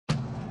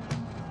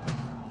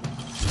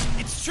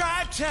It's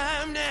Tribe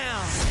time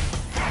now.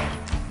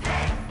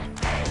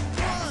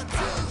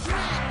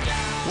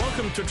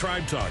 Welcome to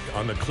Tribe Talk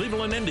on the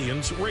Cleveland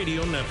Indians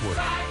Radio Network.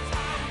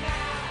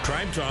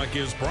 Tribe Talk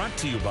is brought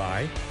to you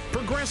by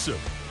Progressive,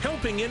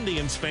 helping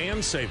Indians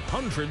fans save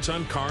hundreds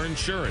on car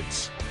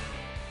insurance.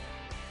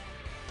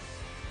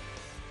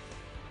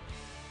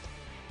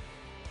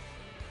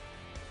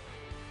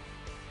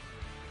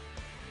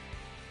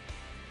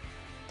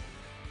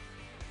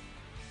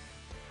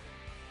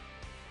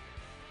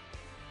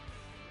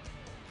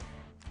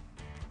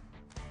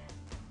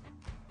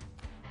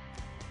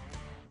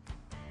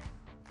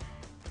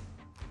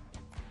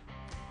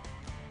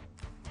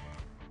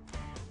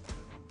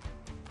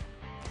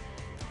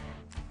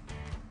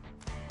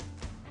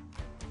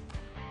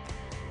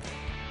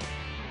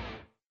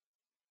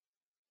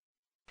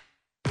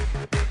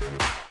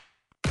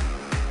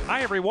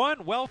 Hi,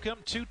 everyone. Welcome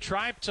to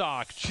Tribe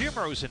Talk. Jim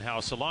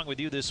Rosenhaus along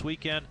with you this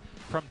weekend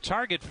from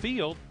Target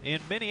Field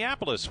in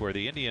Minneapolis, where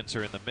the Indians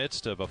are in the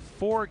midst of a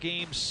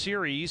 4-game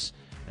series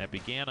that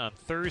began on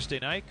Thursday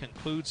night,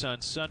 concludes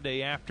on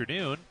Sunday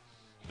afternoon.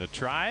 The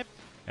Tribe,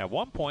 at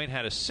one point,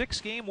 had a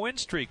 6-game win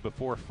streak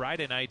before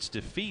Friday night's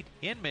defeat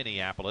in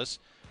Minneapolis,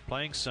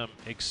 playing some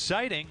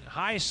exciting,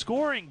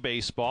 high-scoring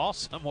baseball,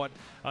 somewhat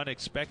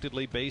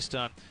unexpectedly based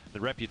on the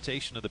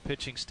reputation of the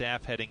pitching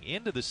staff heading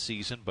into the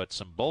season, but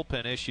some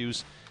bullpen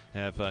issues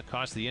have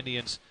caused the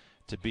Indians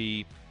to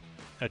be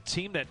a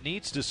team that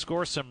needs to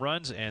score some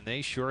runs, and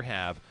they sure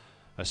have,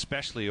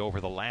 especially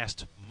over the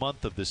last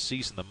month of the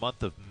season, the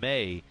month of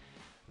May.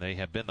 They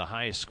have been the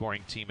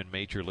highest-scoring team in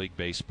Major League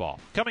Baseball.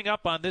 Coming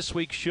up on this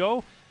week's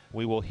show,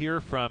 we will hear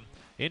from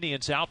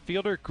Indians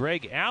outfielder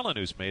Greg Allen,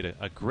 who's made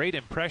a great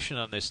impression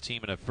on this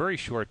team in a very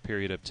short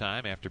period of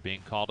time after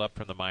being called up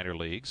from the minor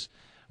leagues.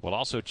 We'll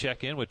also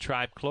check in with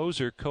Tribe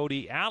closer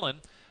Cody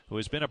Allen, who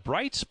has been a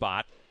bright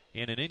spot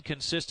in an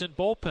inconsistent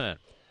bullpen.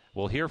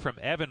 We'll hear from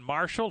Evan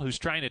Marshall, who's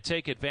trying to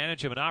take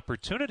advantage of an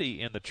opportunity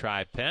in the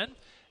Tribe pen.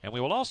 And we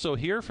will also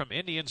hear from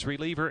Indians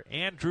reliever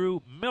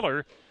Andrew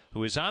Miller,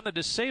 who is on the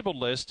disabled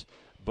list,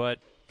 but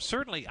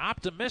certainly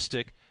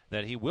optimistic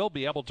that he will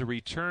be able to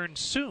return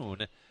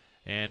soon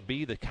and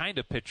be the kind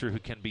of pitcher who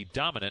can be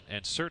dominant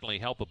and certainly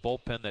help a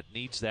bullpen that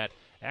needs that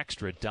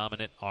extra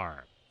dominant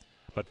arm.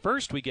 But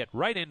first, we get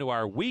right into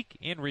our week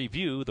in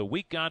review, the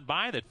week gone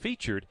by that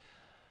featured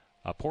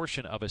a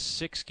portion of a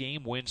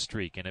 6-game win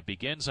streak. And it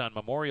begins on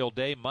Memorial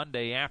Day,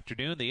 Monday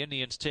afternoon. The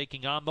Indians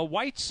taking on the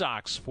White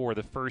Sox for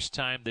the first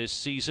time this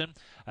season,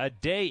 a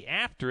day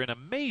after an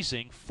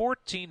amazing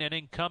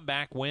 14-inning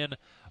comeback win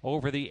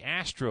over the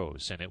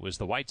Astros. And it was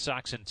the White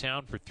Sox in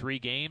town for 3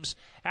 games.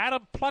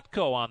 Adam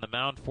Plutko on the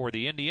mound for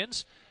the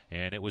Indians.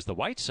 And it was the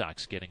White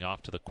Sox getting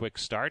off to the quick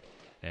start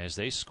as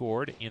they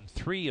scored in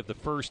 3 of the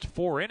first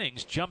 4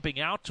 innings, jumping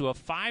out to a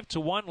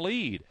 5-1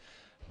 lead.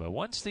 But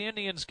once the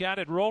Indians got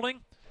it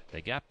rolling,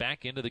 they got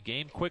back into the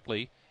game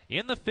quickly.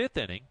 In the 5th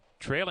inning,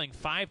 trailing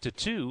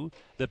 5-2,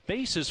 the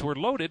bases were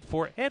loaded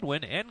for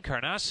Edwin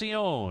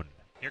Encarnacion.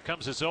 Here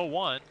comes his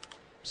 0-1.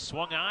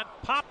 Swung on,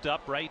 popped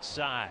up right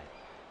side.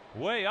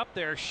 Way up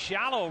there,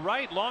 shallow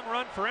right, long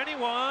run for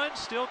anyone.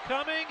 Still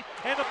coming,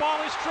 and the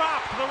ball is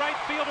dropped. The right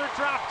fielder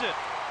dropped it.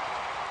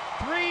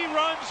 3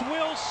 runs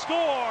will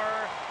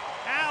score.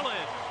 Allen,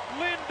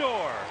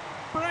 Lindor,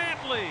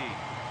 Brantley.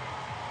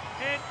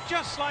 And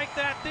just like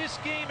that, this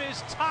game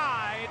is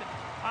tied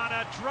on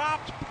a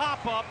dropped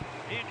pop-up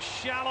in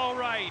shallow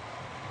right.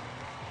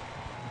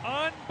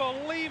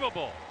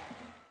 Unbelievable.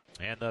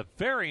 And the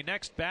very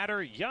next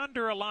batter,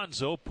 Yonder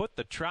Alonso, put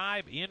the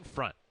Tribe in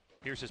front.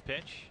 Here's his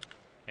pitch.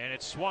 And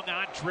it's swung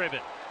on, driven.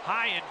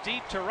 High and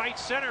deep to right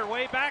center,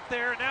 way back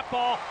there, and that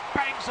ball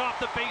bangs off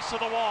the base of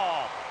the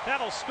wall.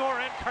 That'll score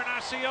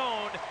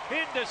Encarnacion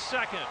into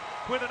second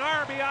with an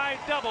RBI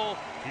double.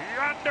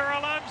 Yonder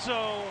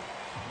Alonso.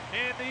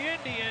 And the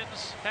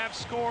Indians have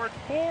scored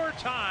 4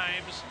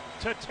 times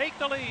to take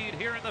the lead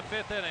here in the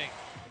 5th inning.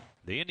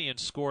 The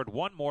Indians scored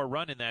 1 more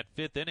run in that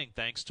 5th inning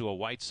thanks to a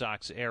White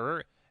Sox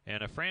error,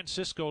 and a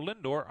Francisco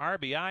Lindor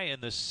RBI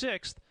in the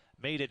 6th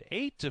made it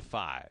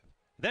 8-5.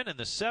 Then in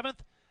the 7th,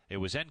 it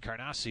was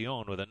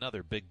Encarnacion with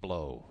another big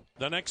blow.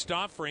 The next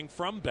offering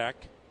from Beck,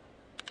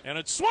 and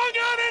it's swung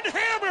on and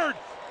hammered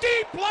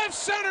deep left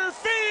center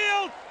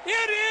field.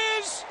 It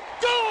is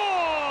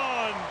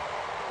gone.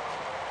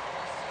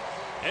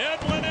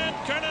 Edwin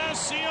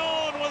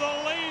Encarnacion with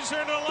a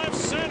laser to left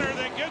center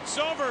that gets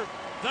over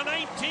the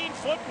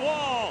 19-foot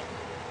wall.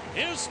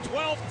 His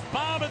 12th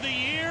bomb of the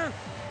year.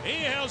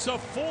 He has a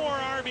 4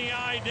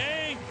 RBI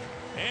day,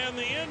 and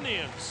the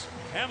Indians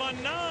have a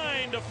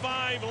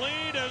 9-5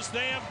 lead as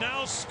they have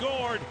now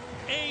scored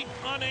 8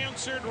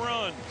 unanswered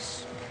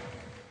runs.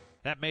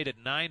 That made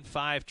it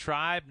 9-5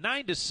 Tribe.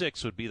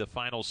 9-6 would be the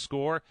final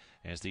score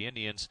as the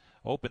Indians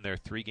open their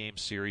 3-game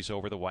series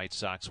over the White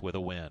Sox with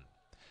a win.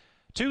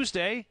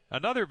 Tuesday,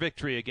 another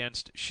victory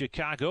against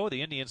Chicago.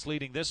 The Indians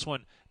leading this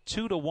one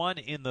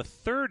 2-1 in the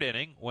 3rd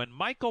inning when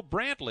Michael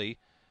Brantley,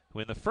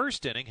 who in the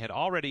 1st inning had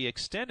already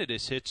extended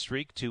his hit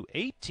streak to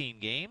 18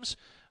 games,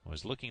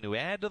 was looking to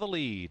add to the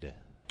lead.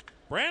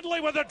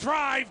 Brantley with a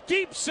drive,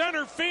 deep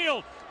center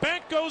field.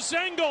 Back goes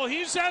Engel.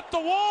 He's at the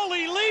wall.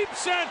 He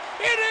leaps and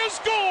it is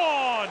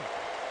gone.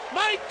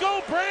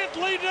 Michael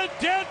Brantley to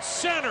dead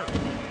center.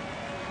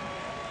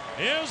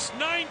 His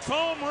 9th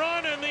home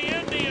run, and the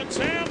Indians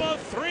have a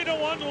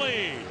 3-1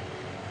 lead.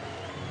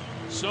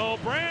 So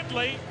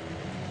Brantley,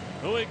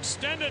 who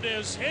extended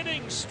his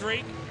hitting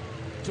streak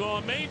to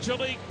a Major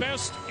League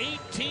best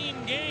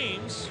 18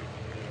 games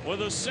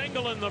with a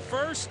single in the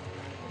first,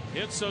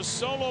 hits a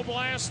solo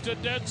blast to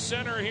dead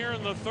center here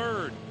in the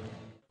third.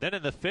 Then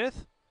in the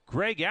 5th,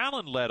 Greg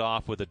Allen led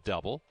off with a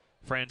double.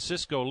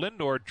 Francisco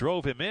Lindor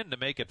drove him in to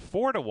make it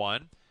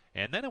 4-1,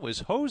 and then it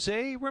was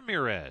Jose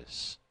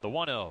Ramirez, the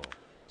 1-0.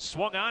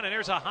 Swung on, and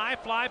there's a high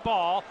fly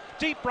ball,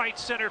 deep right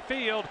center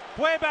field,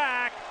 way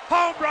back,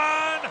 home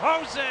run,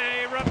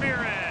 Jose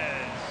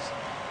Ramirez.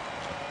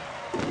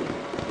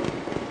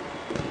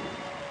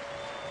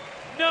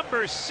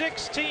 Number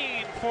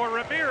 16 for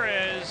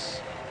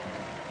Ramirez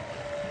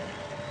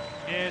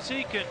as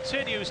he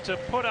continues to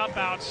put up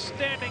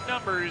outstanding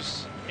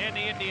numbers, and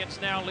the Indians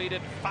now lead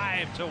it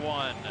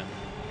 5-1.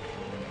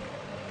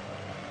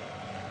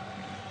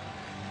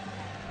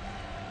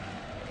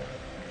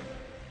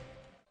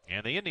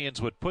 And the Indians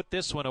would put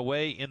this one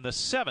away in the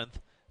 7th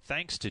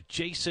thanks to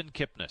Jason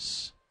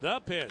Kipnis.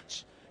 The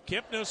pitch.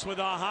 Kipnis with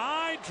a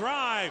high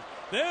drive.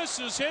 This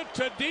is hit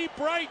to deep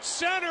right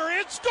center.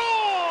 It's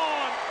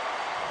gone!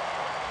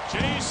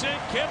 Jason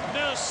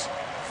Kipnis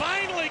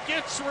finally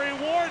gets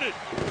rewarded.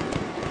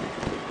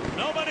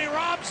 Nobody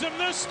robs him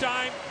this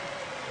time.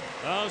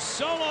 A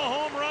solo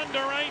home run to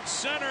right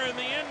center, and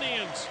the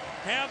Indians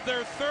have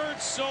their 3rd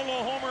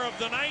solo homer of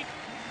the night,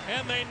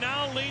 and they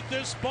now lead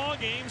this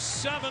ballgame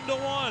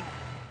 7-1.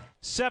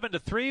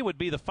 7-3 would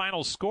be the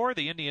final score.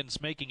 The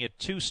Indians making it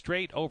 2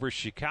 straight over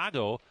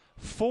Chicago,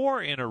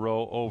 4 in a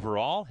row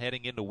overall,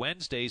 heading into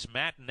Wednesday's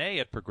matinee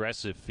at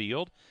Progressive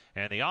Field,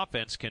 and the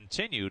offense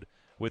continued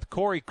with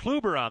Corey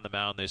Kluber on the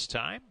mound this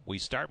time. We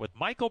start with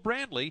Michael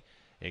Brantley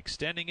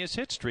extending his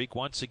hit streak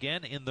once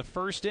again in the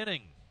 1st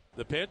inning.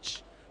 The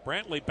pitch.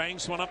 Brantley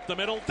bangs one up the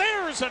middle.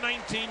 There's a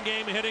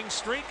 19-game hitting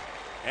streak.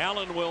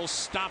 Allen will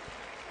stop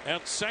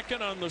at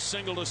second on the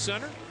single to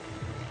center.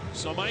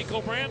 So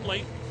Michael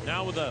Brantley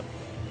now with a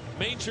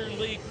Major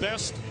League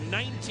best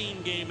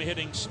 19-game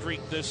hitting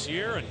streak this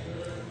year. And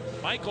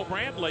Michael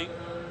Brantley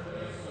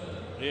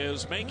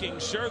is making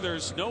sure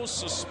there's no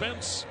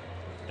suspense,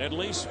 at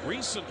least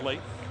recently,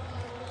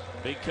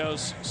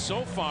 because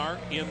so far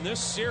in this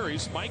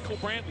series, Michael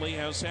Brantley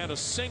has had a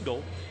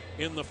single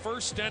in the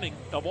 1st inning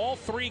of all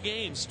 3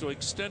 games to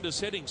extend his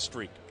hitting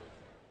streak.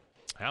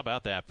 How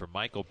about that for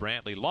Michael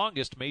Brantley?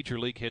 Longest Major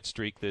League hit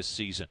streak this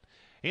season.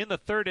 In the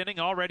 3rd inning,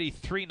 already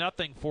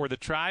 3-0 for the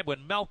Tribe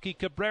when Melky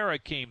Cabrera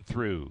came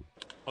through.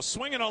 A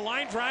swing and a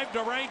line drive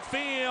to right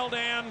field,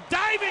 and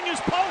diving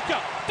is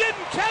Polka.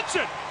 Didn't catch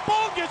it.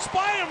 Ball gets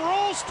by him,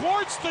 rolls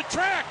towards the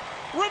track.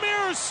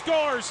 Ramirez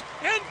scores.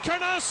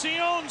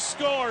 Encarnacion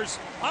scores.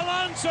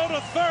 Alonso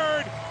to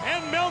third,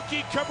 and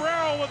Melky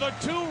Cabrera with a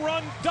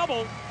 2-run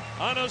double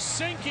on a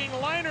sinking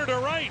liner to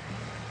right.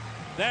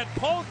 That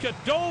Polka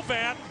dove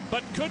at,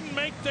 but couldn't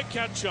make the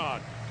catch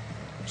on.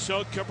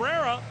 So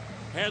Cabrera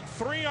had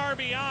 3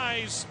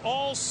 RBIs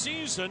all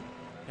season,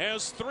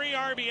 has 3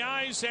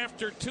 RBIs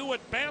after 2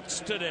 at-bats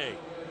today.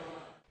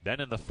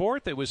 Then in the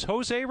 4th, it was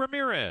Jose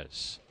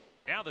Ramirez.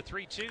 Now the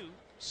 3-2.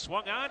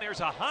 Swung on, there's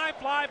a high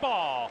fly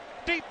ball,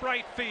 deep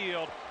right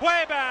field,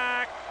 way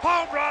back,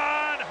 home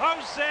run,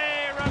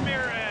 Jose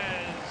Ramirez.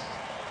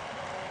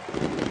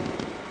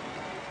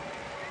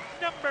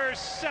 Number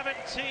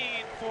 17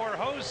 for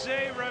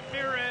Jose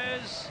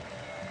Ramirez.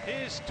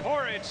 His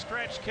torrid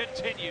stretch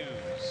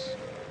continues.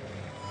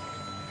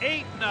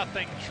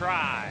 8-0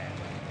 Tribe.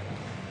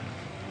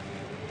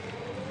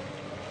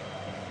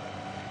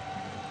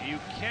 You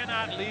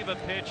cannot leave a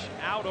pitch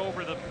out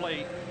over the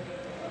plate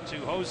to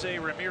Jose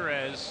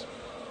Ramirez,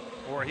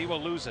 or he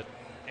will lose it.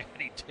 And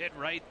he did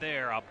right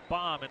there. A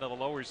bomb into the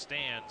lower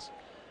stands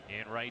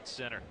in right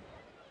center.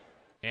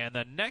 And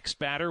the next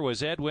batter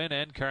was Edwin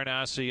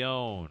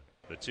Encarnacion.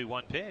 The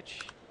 2-1 pitch.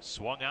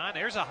 Swung on.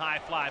 There's a high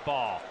fly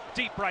ball.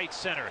 Deep right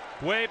center.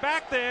 Way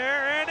back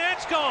there, and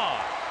it's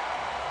gone.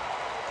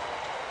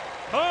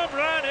 Home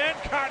run,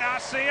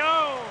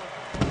 Encarnacion.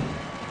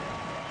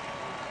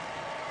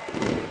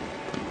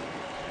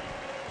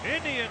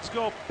 Indians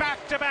go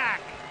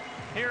back-to-back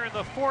here in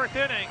the 4th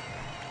inning.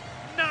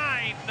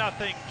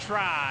 9-0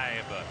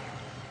 Tribe.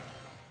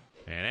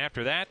 And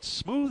after that,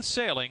 smooth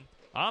sailing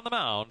on the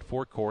mound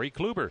for Corey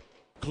Kluber.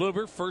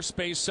 Kluber, first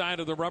base side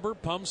of the rubber,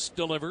 pumps,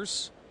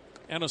 delivers,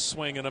 and a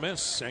swing and a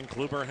miss. And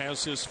Kluber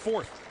has his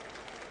 4th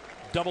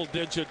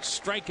double-digit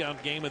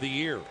strikeout game of the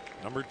year.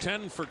 Number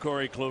 10 for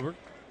Corey Kluber.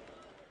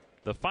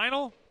 The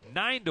final,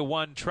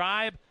 9-1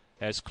 Tribe,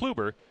 as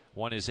Kluber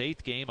won his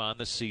 8th game on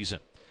the season.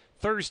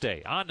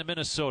 Thursday, on to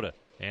Minnesota,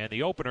 and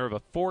the opener of a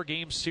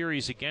 4-game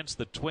series against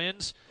the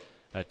Twins,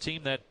 a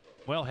team that,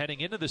 well,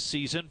 heading into the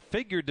season,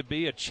 figured to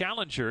be a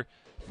challenger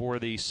for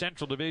the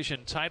Central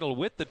Division title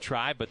with the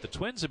Tribe, but the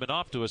Twins have been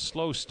off to a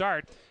slow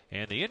start,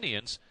 and the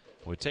Indians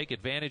would take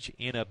advantage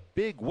in a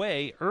big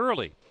way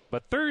early.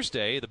 But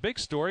Thursday, the big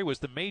story was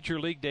the Major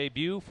League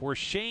debut for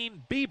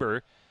Shane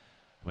Bieber.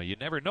 Well, you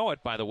never know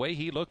it by the way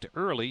he looked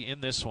early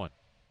in this one.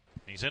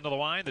 He's into the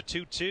line, the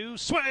 2-2,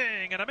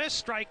 swing and a miss,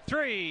 strike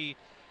 3.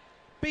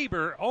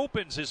 Bieber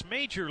opens his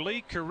Major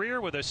League career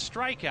with a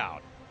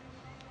strikeout.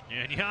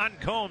 And Jan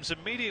Combs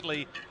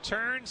immediately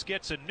turns,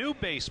 gets a new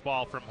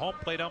baseball from home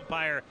plate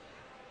umpire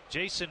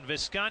Jason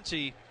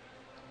Visconti,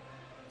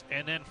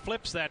 and then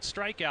flips that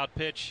strikeout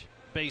pitch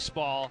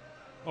baseball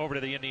over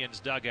to the Indians'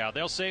 dugout.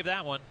 They'll save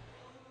that one.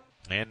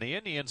 And the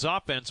Indians'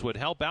 offense would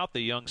help out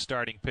the young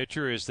starting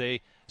pitcher as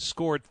they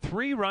scored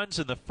 3 runs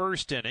in the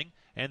first inning,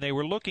 and they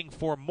were looking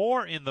for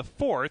more in the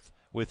fourth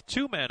with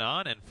 2 men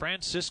on and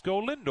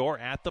Francisco Lindor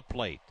at the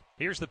plate.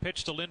 Here's the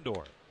pitch to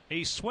Lindor.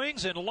 He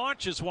swings and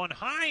launches one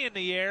high in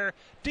the air,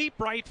 deep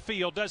right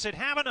field. Does it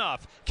have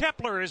enough?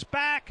 Kepler is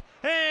back,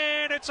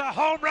 and it's a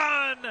home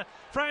run!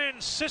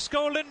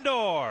 Francisco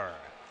Lindor.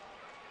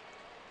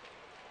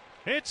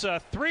 It's a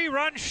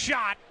 3-run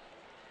shot,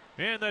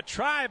 and the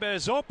Tribe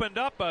has opened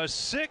up a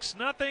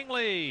 6-0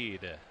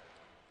 lead.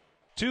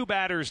 2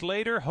 batters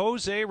later,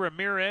 Jose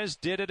Ramirez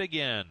did it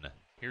again.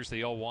 Here's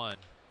the 0-1.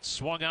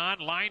 Swung on,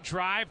 line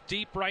drive,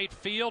 deep right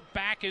field.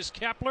 Back is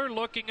Kepler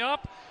looking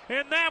up,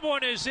 and that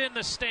one is in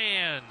the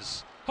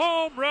stands.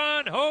 Home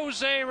run,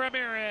 Jose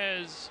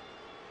Ramirez.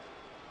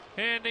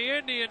 And the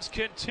Indians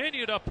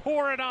continue to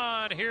pour it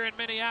on here in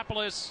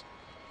Minneapolis.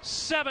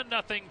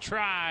 7-0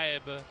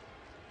 Tribe.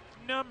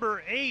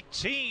 Number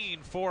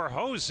 18 for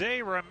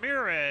Jose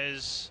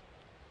Ramirez.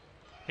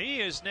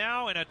 He is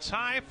now in a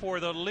tie for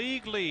the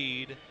league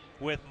lead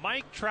with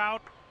Mike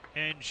Trout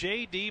and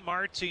J.D.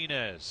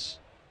 Martinez.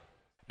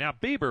 Now,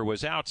 Bieber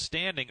was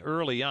outstanding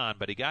early on,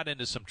 but he got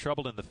into some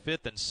trouble in the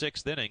 5th and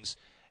 6th innings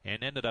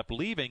and ended up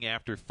leaving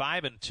after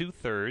 5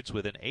 2/3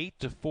 with an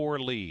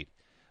 8-4 lead.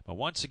 But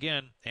once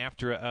again,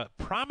 after a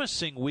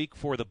promising week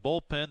for the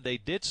bullpen, they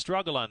did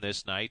struggle on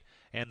this night,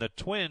 and the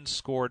Twins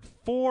scored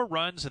 4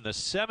 runs in the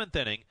 7th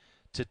inning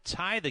to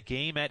tie the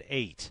game at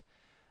 8.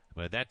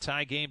 But that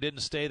tie game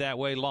didn't stay that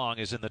way long,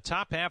 as in the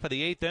top half of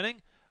the 8th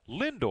inning,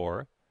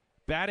 Lindor,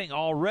 batting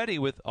already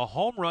with a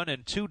home run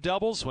and 2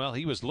 doubles, well,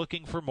 he was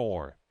looking for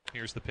more.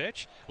 Here's the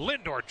pitch.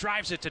 Lindor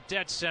drives it to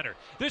dead center.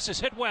 This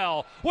is hit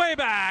well, way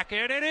back,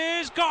 and it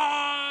is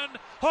gone!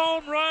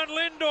 Home run,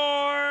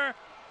 Lindor!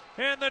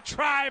 And the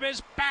Tribe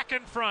is back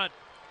in front.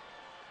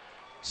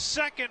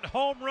 Second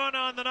home run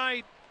on the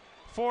night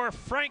for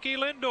Frankie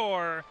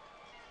Lindor.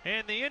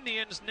 And the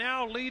Indians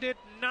now lead it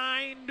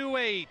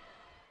 9-8.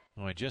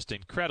 Boy, just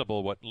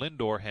incredible what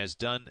Lindor has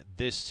done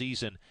this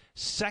season.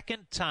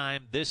 Second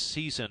time this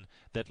season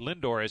that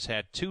Lindor has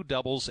had 2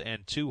 doubles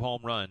and 2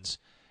 home runs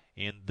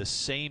in the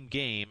same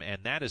game,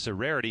 and that is a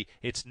rarity.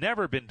 It's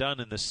never been done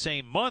in the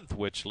same month,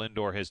 which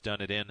Lindor has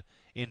done it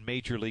in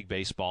Major League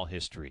Baseball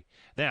history.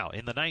 Now,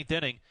 in the 9th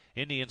inning,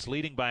 Indians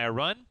leading by a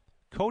run.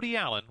 Cody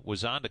Allen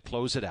was on to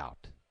close it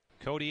out.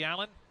 Cody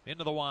Allen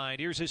into the wind.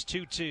 Here's his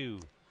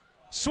 2-2.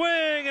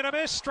 Swing and a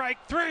miss, strike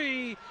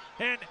 3,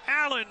 and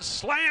Allen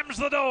slams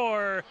the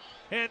door,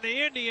 and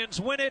the Indians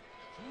win it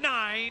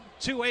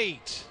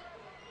 9-8.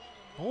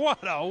 What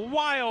a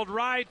wild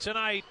ride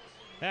tonight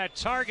at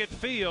Target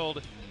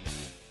Field.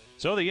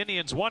 So the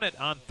Indians won it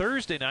on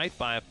Thursday night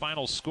by a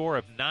final score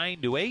of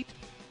 9-8.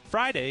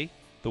 Friday,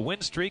 the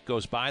win streak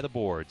goes by the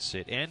boards.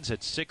 It ends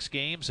at 6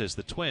 games as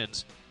the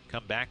Twins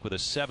come back with a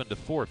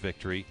 7-4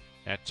 victory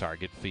at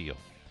Target Field.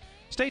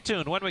 Stay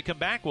tuned. When we come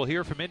back, we'll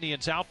hear from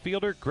Indians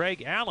outfielder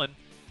Greg Allen.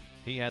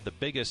 He had the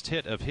biggest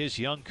hit of his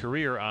young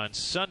career on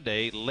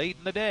Sunday late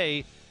in the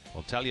day.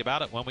 We'll tell you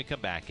about it when we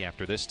come back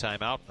after this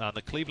timeout on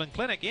the Cleveland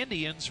Clinic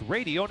Indians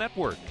Radio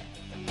Network.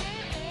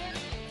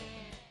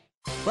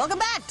 Welcome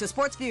back to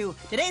Sports View.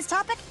 Today's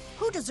topic,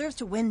 who deserves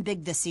to win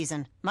big this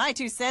season? My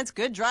 2 cents,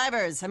 good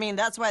drivers. I mean,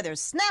 that's why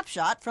there's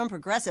Snapshot from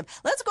Progressive.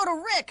 Let's go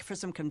to Rick for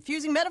some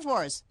confusing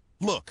metaphors.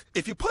 Look,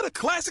 if you put a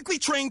classically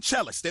trained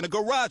cellist in a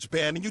garage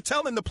band and you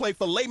tell him to play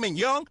filet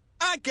mignon,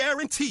 I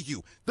guarantee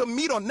you, the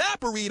meat on that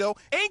burrito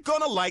ain't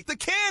gonna light the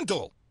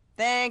candle.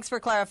 Thanks for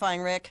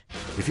clarifying, Rick.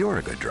 If you're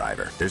a good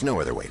driver, there's no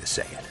other way to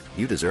say it.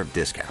 You deserve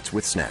discounts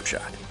with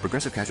Snapshot.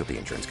 Progressive Casualty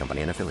Insurance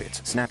Company and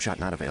Affiliates. Snapshot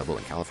not available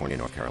in California,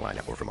 North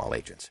Carolina, or from all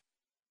agents.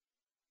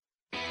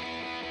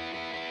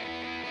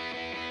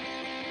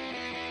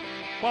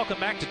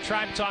 Welcome back to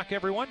Tribe Talk,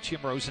 everyone.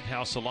 Jim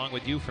Rosenhaus along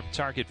with you from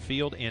Target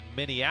Field in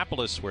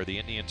Minneapolis, where the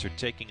Indians are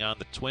taking on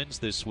the Twins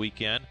this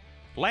weekend.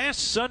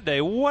 Last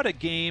Sunday, what a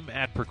game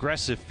at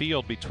Progressive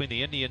Field between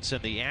the Indians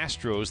and the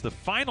Astros. The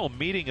final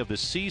meeting of the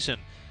season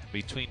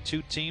between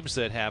 2 teams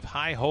that have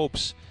high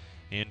hopes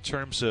in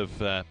terms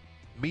of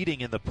meeting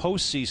in the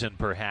postseason,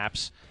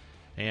 perhaps.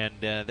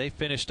 And they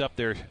finished up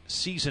their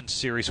season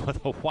series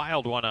with a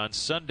wild one on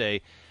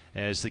Sunday.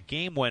 As the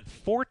game went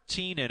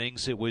 14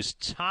 innings, it was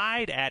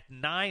tied at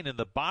 9 in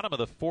the bottom of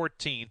the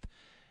 14th.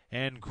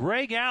 And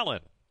Greg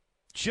Allen,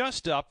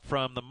 just up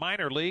from the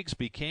minor leagues,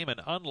 became an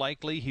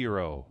unlikely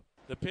hero.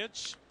 The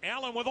pitch,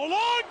 Allen with a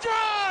long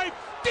drive,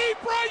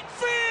 deep right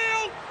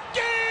field,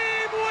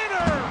 game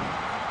winner!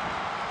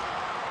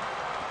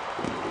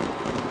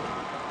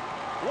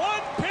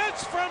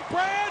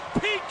 Brad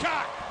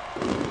Peacock.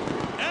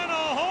 And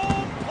a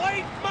home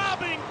plate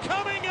mobbing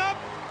coming up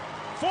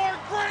for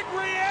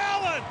Gregory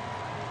Allen.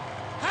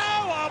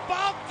 How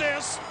about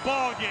this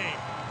ball game?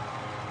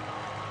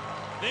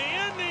 The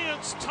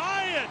Indians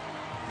tie it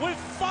with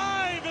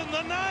 5 in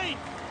the ninth.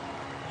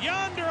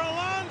 Yonder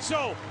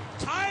Alonso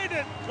tied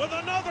it with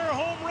another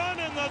home run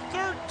in the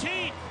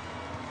 13th.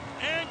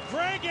 And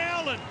Greg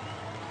Allen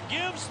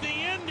gives the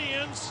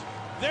Indians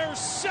their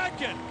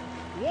second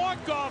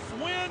walk-off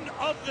win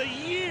of the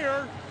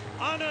year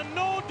on a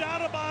no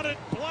doubt about it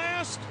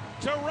blast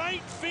to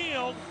right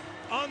field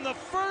on the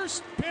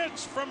first pitch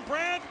from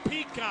Brad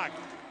Peacock.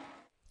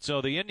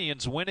 So the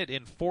Indians win it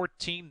in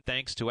 14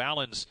 thanks to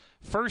Allen's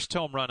first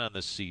home run on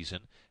the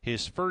season,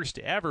 his first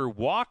ever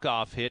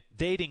walk-off hit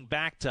dating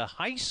back to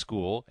high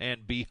school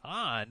and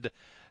beyond.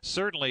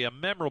 Certainly a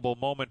memorable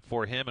moment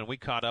for him, and we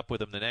caught up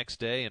with him the next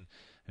day, and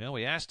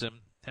we asked him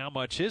how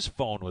much his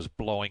phone was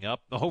blowing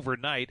up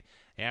overnight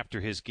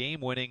after his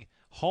game-winning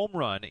home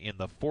run in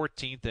the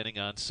 14th inning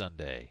on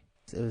Sunday.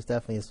 It was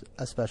definitely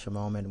a special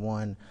moment,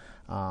 one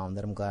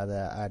that I'm glad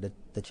that I had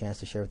the chance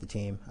to share with the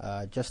team.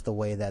 Just the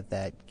way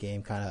that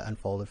game kind of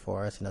unfolded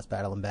for us and us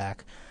battling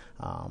back.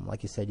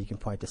 Like you said, you can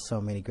point to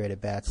so many great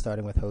at-bats,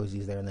 starting with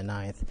Hosey's there in the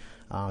ninth,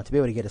 to be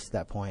able to get us to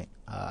that point.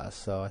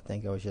 So I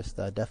think I was just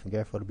definitely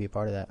grateful to be a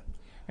part of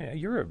that.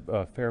 You're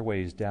a fair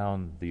ways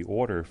down the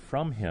order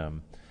from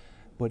him,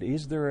 but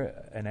is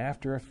there an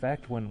after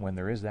effect when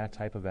there is that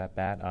type of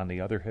at-bat on the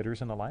other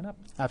hitters in the lineup?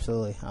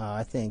 Absolutely.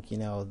 I think,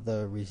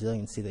 the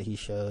resiliency that he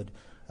showed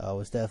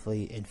was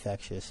definitely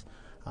infectious.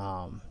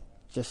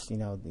 Just,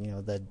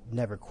 the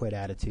never quit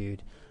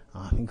attitude.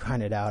 He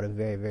grinded out a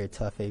very, very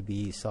tough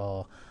AB,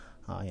 saw,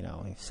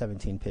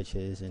 17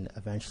 pitches, and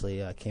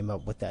eventually came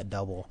up with that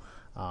double.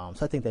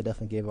 So I think that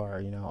definitely gave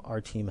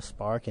our team a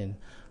spark, and,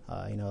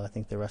 I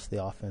think the rest of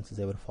the offense was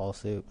able to follow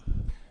suit.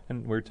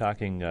 And we're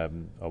talking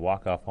a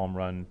walk-off home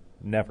run,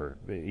 never,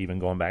 even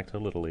going back to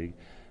Little League,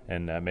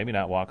 and maybe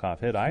not walk-off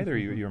hit either.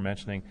 You were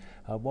mentioning,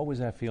 what was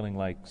that feeling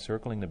like,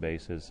 circling the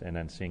bases and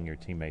then seeing your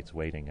teammates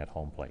waiting at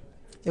home plate?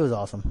 It was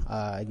awesome.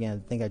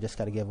 Again, I think I just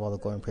got to give all the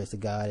glory and praise to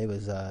God. It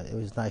was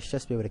nice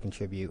just to be able to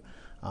contribute.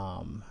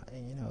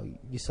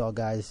 You saw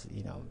guys,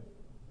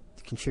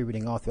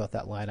 contributing all throughout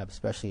that lineup,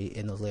 especially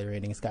in those later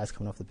innings. Guys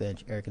coming off the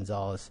bench. Eric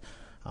Gonzalez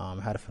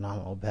had a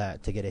phenomenal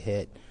bat to get a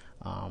hit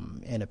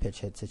in a pitch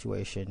hit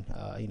situation.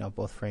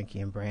 Both Frankie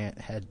and Brandt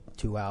had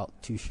 2 out,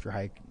 2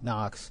 strike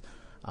knocks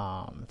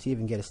to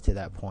even get us to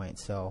that point.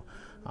 So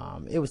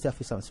it was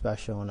definitely something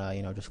special,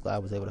 and just glad I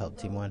was able to help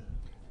the team win.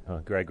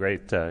 Greg,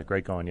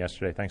 great going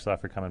yesterday. Thanks a lot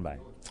for coming by.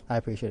 I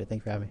appreciate it. Thank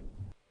you for having me.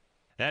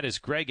 That is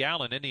Greg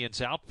Allen,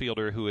 Indians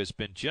outfielder, who has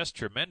been just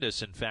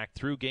tremendous. In fact,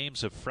 through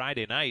games of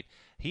Friday night,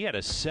 he had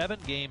a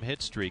 7-game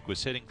hit streak,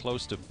 was hitting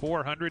close to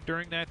 400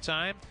 during that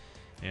time,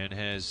 and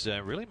has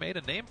really made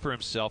a name for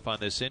himself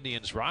on this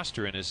Indians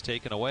roster and has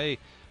taken away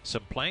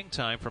some playing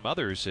time from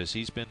others as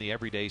he's been the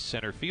everyday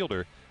center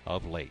fielder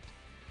of late.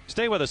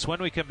 Stay with us.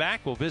 When we come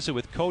back, we'll visit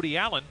with Cody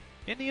Allen,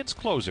 Indians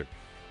closer,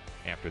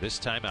 after this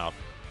timeout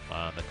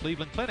on the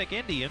Cleveland Clinic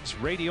Indians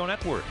Radio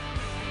Network.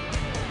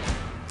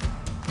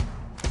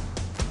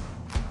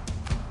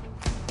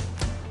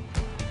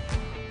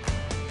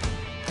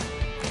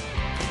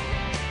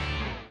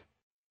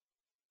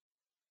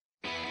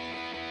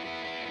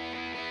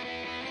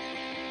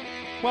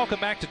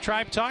 Welcome back to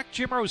Tribe Talk.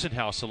 Jim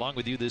Rosenhaus along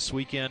with you this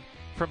weekend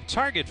from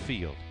Target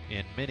Field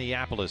in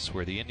Minneapolis,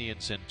 where the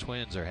Indians and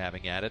Twins are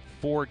having at it.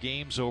 4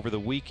 games over the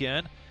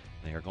weekend.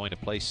 They are going to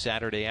play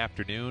Saturday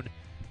afternoon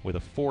with a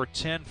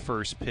 4:10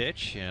 first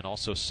pitch, and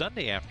also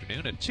Sunday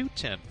afternoon a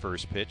 2:10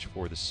 first pitch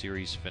for the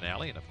series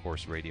finale, and of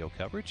course radio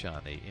coverage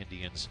on the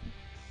Indians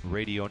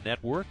Radio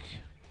Network.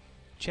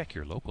 Check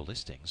your local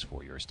listings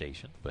for your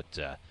station. But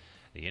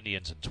the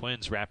Indians and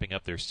Twins wrapping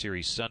up their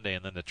series Sunday,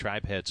 and then the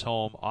Tribe heads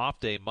home off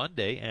day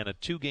Monday and a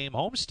 2-game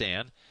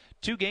homestand.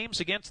 2 games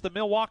against the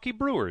Milwaukee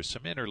Brewers,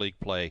 some interleague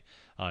play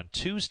on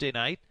Tuesday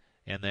night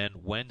and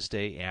then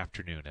Wednesday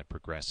afternoon at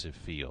Progressive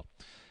Field.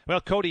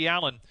 Well, Cody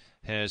Allen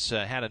has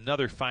had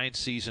another fine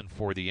season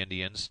for the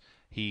Indians.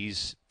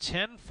 He's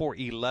 10 for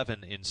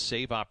 11 in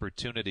save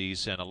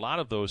opportunities, and a lot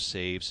of those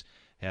saves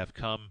have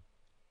come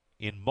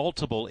in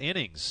multiple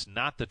innings,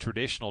 not the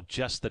traditional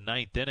just the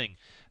 9th inning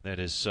that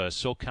is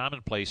so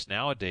commonplace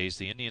nowadays.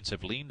 The Indians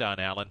have leaned on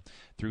Allen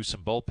through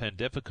some bullpen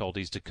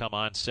difficulties to come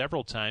on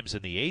several times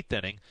in the 8th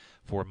inning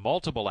for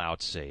multiple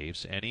out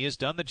saves, and he has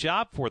done the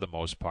job for the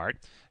most part.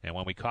 And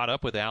when we caught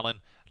up with Allen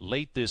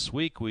late this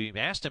week, we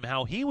asked him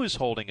how he was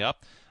holding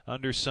up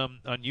under some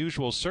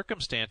unusual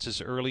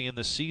circumstances early in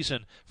the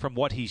season from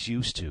what he's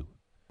used to.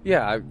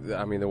 Yeah,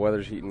 I mean, the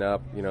weather's heating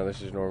up.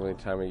 This is normally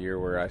the time of year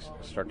where I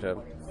start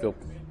to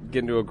get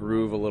into a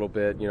groove a little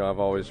bit. I've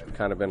always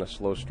kind of been a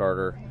slow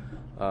starter.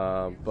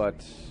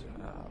 But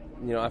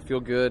I feel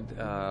good,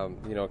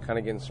 kind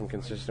of getting some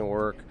consistent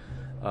work.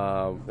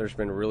 There's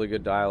been really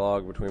good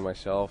dialogue between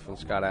myself and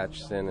Scott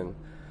Atchison, and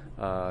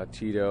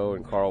Tito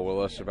and Carl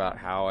Willis about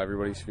how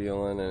everybody's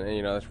feeling,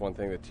 and that's one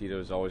thing that Tito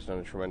has always done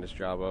a tremendous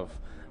job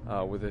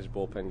of with his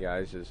bullpen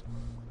guys, is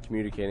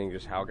communicating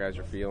just how guys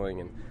are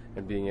feeling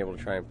and being able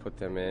to try and put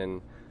them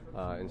in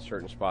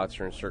certain spots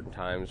or in certain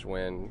times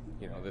when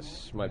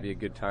this might be a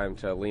good time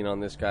to lean on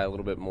this guy a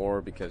little bit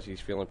more because he's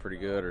feeling pretty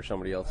good or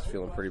somebody else is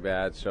feeling pretty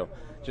bad. So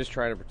just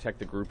trying to protect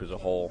the group as a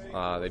whole,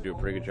 they do a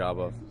pretty good job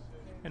of.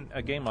 And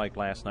a game like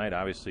last night,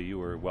 obviously you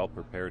were well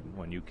prepared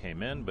when you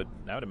came in, but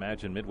I would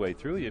imagine midway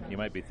through you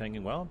might be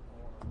thinking, well,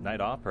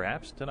 night off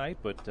perhaps tonight,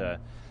 but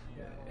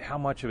how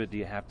much of it do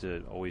you have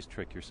to always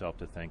trick yourself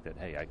to think that,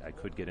 hey, I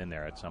could get in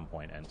there at some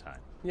point in time?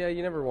 Yeah,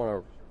 you never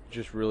want to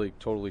just really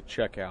totally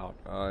check out,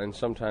 and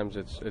sometimes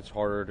it's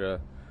harder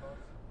to,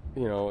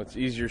 it's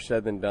easier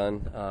said than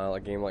done. A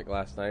game like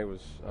last night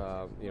was,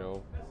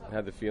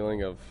 had the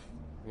feeling of,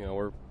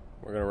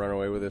 we're going to run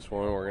away with this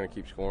one. We're going to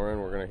keep scoring.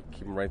 We're going to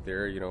keep them right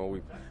there.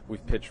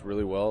 We've pitched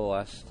really well the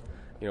last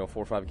 4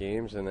 or 5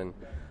 games, and then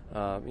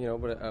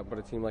but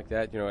a team like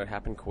that, it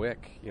happened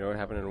quick. It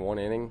happened in 1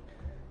 inning.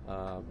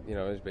 It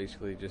was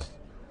basically just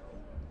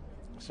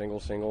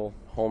single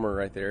homer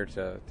right there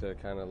to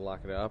kind of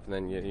lock it up, and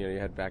then you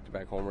had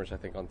back-to-back homers, I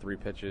think, on 3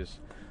 pitches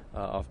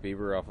off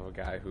Bieber, off of a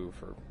guy who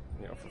for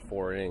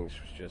 4 innings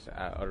was just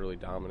utterly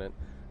dominant.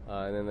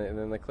 And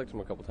then they clicked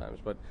him a couple times,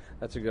 but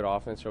that's a good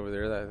offense over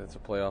there. That's a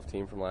playoff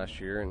team from last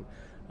year, and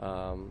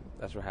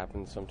that's what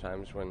happens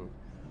sometimes when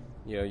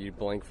you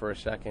blink for a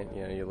second.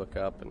 You look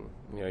up and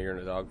you're in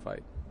a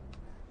dogfight.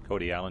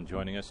 Cody Allen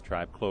joining us,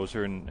 Tribe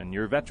closer, and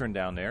you're a veteran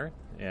down there.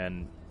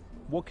 And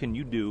what can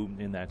you do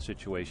in that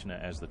situation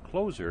as the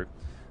closer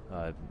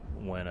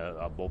when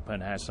a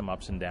bullpen has some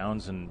ups and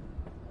downs and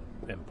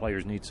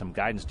players need some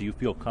guidance? Do you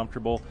feel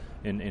comfortable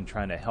in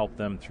trying to help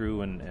them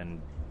through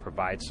and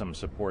provide some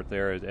support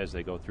there as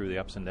they go through the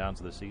ups and downs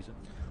of the season?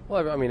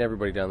 Well, I mean,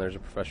 everybody down there is a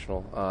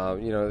professional.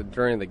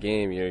 During the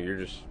game, you're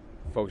just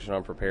focusing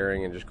on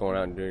preparing and just going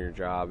out and doing your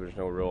job. There's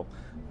no real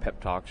pep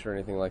talks or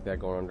anything like that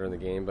going on during the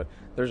game, but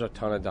there's a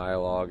ton of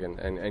dialogue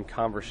and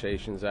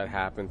conversations that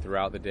happen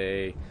throughout the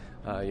day,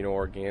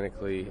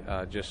 organically,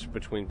 just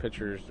between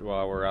pitchers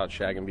while we're out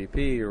shagging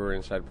BP or we're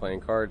inside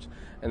playing cards.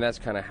 And that's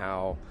kind of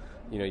how,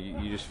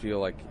 you just feel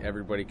like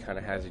everybody kind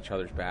of has each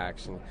other's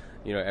backs, and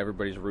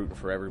everybody's rooting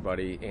for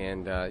everybody.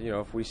 And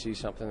if we see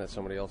something that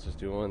somebody else is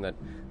doing that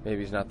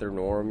maybe is not their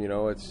norm,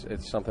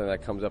 it's something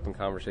that comes up in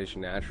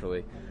conversation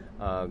naturally.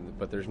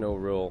 But there's no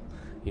real,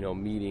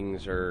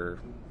 meetings or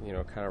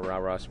kind of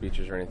rah-rah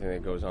speeches or anything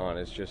that goes on.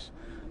 It's just,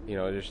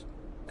 just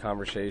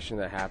conversation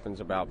that happens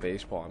about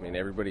baseball. I mean,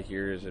 everybody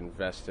here is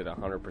invested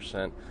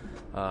 100%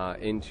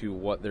 into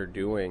what they're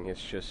doing.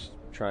 It's just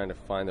trying to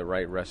find the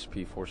right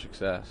recipe for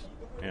success.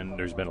 And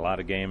there's been a lot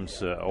of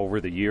games over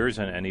the years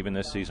and even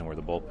this season where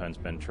the bullpen's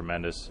been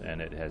tremendous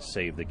and it has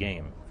saved the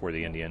game for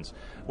the Indians.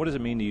 What does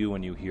it mean to you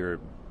when you hear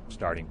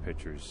starting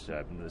pitchers,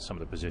 some of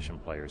the position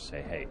players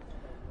say, hey,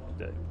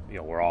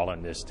 we're all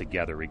in this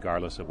together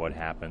regardless of what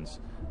happens?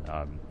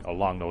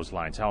 Along those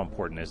lines, how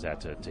important is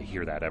that to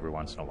hear that every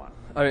once in a while?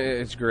 I mean,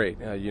 it's great,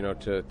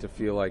 to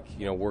feel like,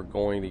 we're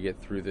going to get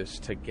through this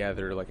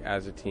together, like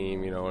as a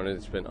team, and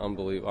it's been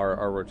unbelievable.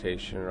 Our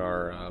rotation and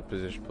our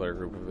position player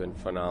group have been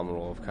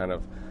phenomenal of kind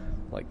of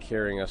like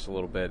carrying us a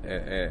little bit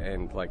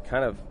and like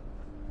kind of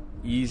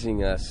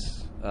easing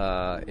us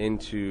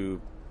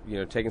into,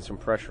 taking some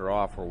pressure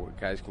off where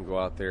guys can go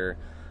out there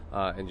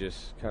and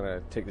just kind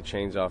of take the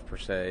chains off per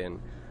se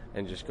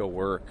and just go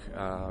work.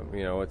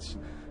 It's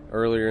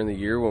earlier in the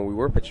year when we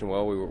were pitching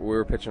well, we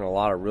were pitching a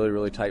lot of really,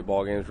 really tight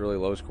ball games, really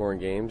low-scoring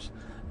games.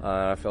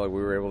 I felt like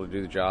we were able to do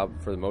the job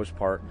for the most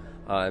part.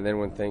 And then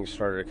when things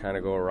started to kind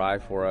of go awry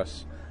for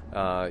us, it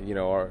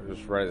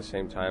was right at the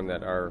same time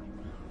that our,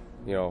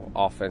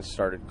 offense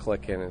started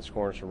clicking and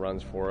scoring some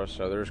runs for us.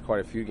 So there was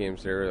quite a few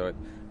games there that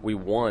we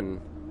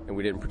won and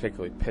we didn't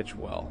particularly pitch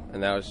well.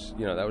 And that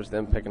was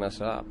them picking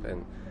us up.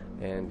 And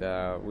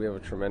we have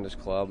a tremendous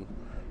club,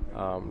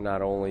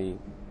 not only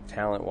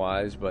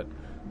talent-wise, but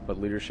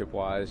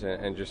leadership-wise,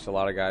 and just a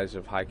lot of guys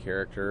of high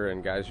character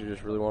and guys who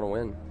just really want to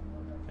win.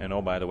 And,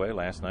 oh, by the way,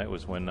 last night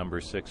was win number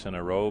 6 in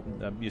a row.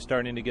 You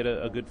starting to get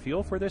a good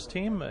feel for this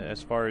team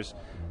as far as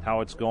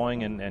how it's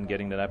going and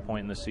getting to that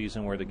point in the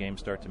season where the games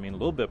start to mean a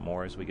little bit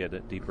more as we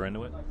get deeper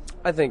into it?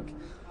 I think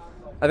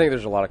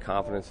there's a lot of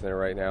confidence in there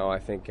right now. I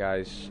think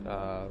guys,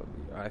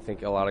 I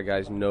think a lot of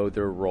guys know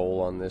their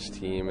role on this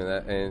team,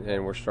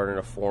 and we're starting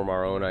to form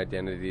our own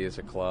identity as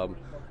a club,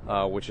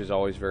 which is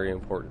always very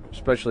important,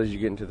 especially as you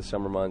get into the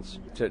summer months,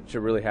 to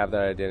really have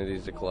that identity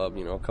as a club.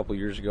 A couple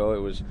years ago it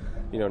was,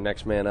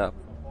 next man up.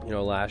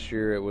 Last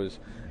year it was,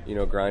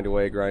 grind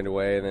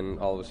away, and then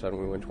all of a sudden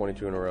we win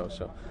 22 in a row.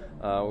 So,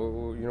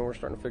 we're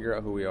starting to figure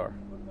out who we are.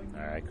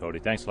 All right, Cody,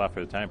 thanks a lot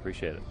for the time.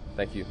 Appreciate it.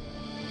 Thank you.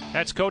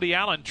 That's Cody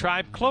Allen,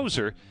 Tribe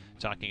closer,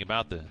 talking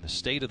about the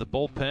state of the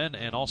bullpen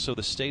and also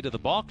the state of the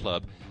ball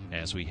club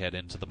as we head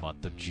into the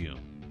month of June.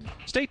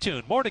 Stay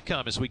tuned. More to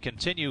come as we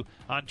continue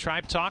on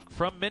Tribe Talk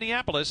from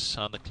Minneapolis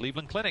on the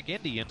Cleveland Clinic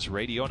Indians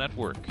Radio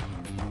Network.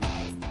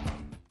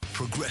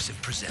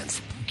 Progressive presents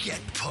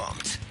Get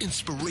Pumped.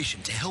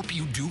 Inspiration to help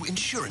you do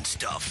insurance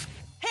stuff.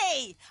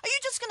 Hey, are you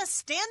just gonna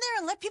stand there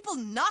and let people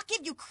not give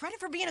you credit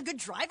for being a good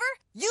driver?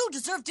 You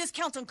deserve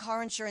discounts on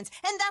car insurance,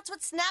 and that's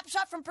what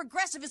Snapshot from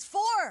Progressive is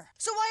for.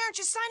 So why aren't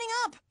you signing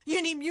up?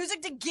 You need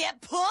music to get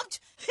pumped?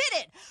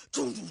 Hit it!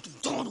 Drum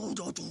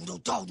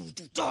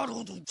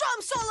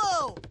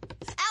solo!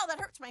 Ow, that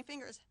hurts my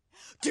fingers.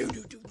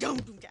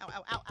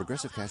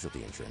 Progressive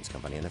Casualty Insurance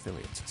Company and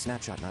Affiliates.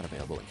 Snapshot not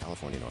available in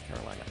California, North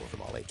Carolina, or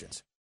from all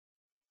agents.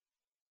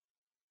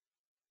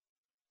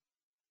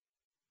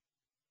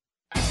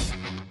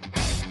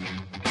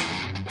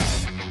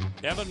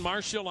 Evan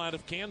Marshall out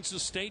of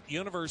Kansas State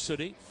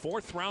University,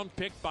 4th-round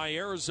pick by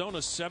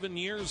Arizona 7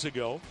 years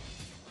ago,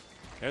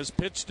 has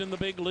pitched in the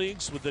big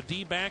leagues with the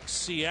D-backs,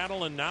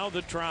 Seattle, and now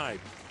the Tribe.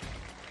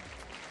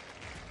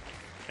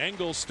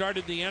 Engel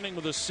started the inning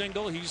with a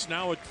single. He's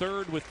now at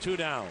third with 2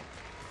 down.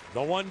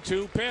 The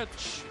 1-2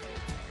 pitch.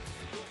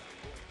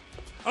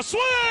 A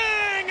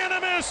swing and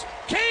a miss.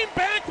 Came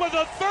back with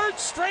a third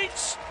straight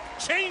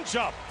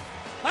changeup.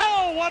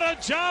 Oh, what a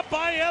job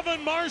by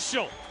Evan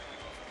Marshall.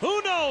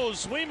 Who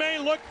knows, we may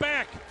look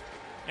back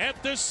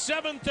at this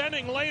 7th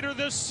inning later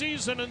this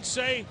season and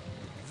say,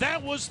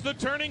 that was the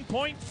turning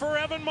point for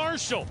Evan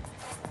Marshall.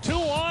 2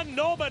 on,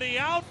 nobody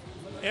out,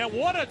 and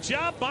what a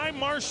job by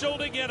Marshall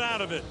to get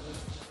out of it.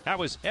 That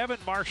was Evan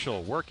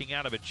Marshall working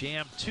out of a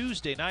jam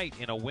Tuesday night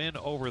in a win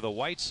over the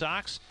White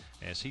Sox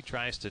as he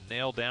tries to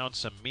nail down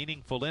some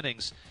meaningful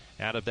innings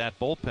out of that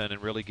bullpen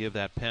and really give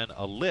that pen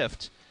a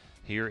lift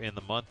here in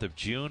the month of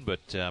June.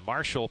 But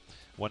Marshall,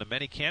 one of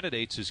many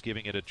candidates, is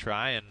giving it a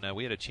try, and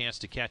we had a chance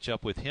to catch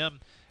up with him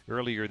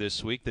earlier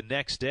this week, the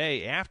next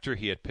day after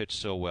he had pitched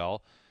so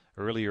well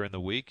earlier in the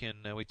week,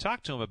 and we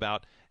talked to him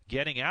about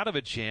getting out of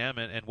a jam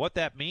and what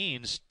that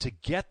means to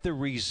get the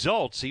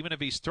results, even if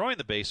he's throwing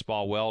the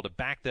baseball well, to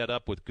back that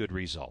up with good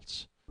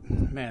results.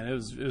 Man, it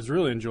was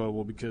really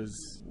enjoyable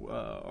because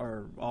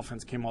our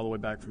offense came all the way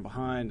back from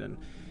behind, and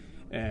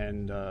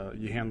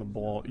you hand the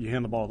ball to the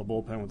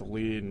bullpen with a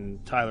lead,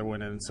 and Tyler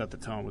went in and set the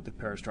tone with the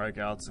pair of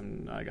strikeouts,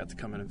 and I got to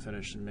come in and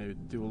finish and maybe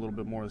do a little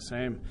bit more of the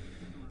same.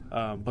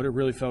 But it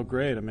really felt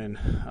great. I mean,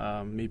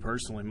 me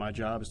personally, my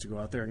job is to go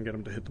out there and get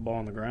them to hit the ball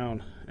on the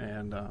ground,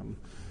 and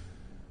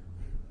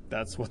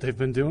that's what they've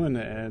been doing.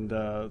 And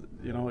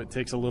it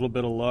takes a little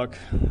bit of luck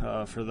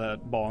for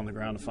that ball on the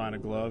ground to find a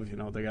glove.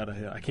 They got to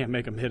hit. I can't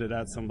make them hit it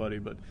at somebody,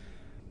 but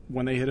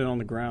when they hit it on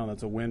the ground,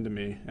 that's a win to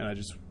me, and I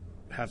just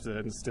have to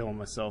instill in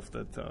myself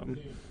that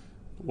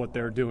what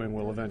they're doing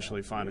will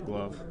eventually find a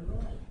glove.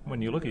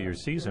 When you look at your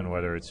season,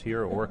 whether it's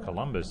here or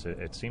Columbus,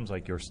 it seems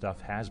like your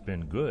stuff has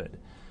been good.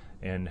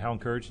 And how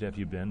encouraged have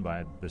you been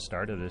by the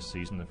start of this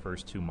season, the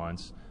first 2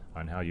 months,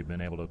 on how you've been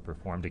able to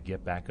perform to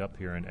get back up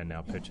here and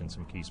now pitch in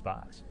some key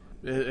spots?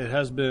 It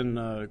has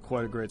been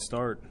quite a great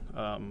start.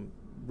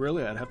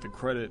 Really, I'd have to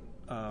credit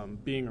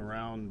being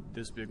around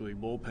this big league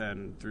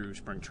bullpen through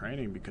spring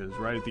training, because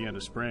right at the end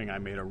of spring I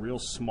made a real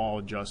small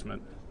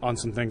adjustment on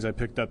some things I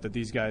picked up that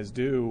these guys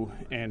do,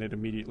 and it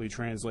immediately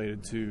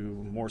translated to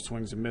more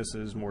swings and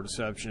misses, more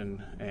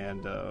deception,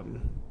 and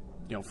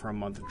for a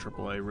month in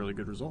AAA, really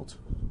good results.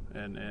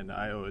 And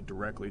I owe it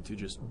directly to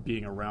just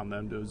being around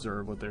them to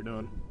observe what they're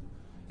doing.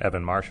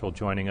 Evan Marshall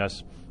joining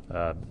us.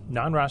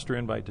 Non-roster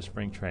invite to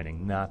spring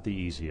training, not the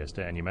easiest.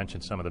 And you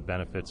mentioned some of the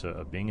benefits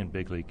of being in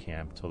big league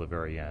camp till the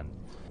very end.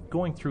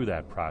 Going through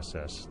that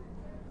process,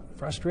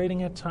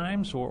 frustrating at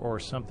times, or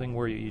something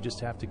where you just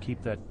have to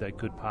keep that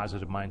good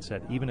positive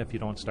mindset even if you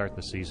don't start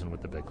the season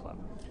with the big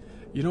club?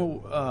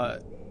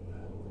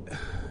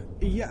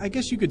 Yeah, I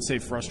guess you could say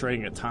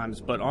frustrating at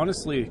times, but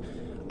honestly,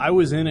 I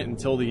was in it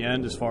until the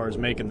end as far as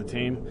making the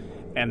team,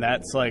 and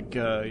that's like,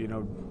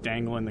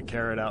 dangling the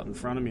carrot out in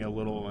front of me a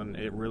little, and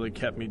it really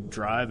kept me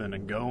driving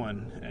and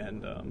going.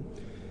 And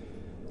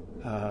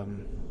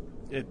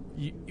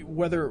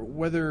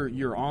whether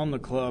you're on the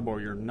club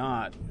or you're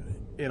not,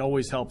 it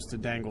always helps to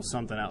dangle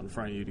something out in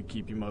front of you to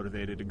keep you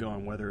motivated to go,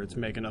 and whether it's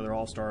make another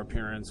All-Star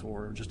appearance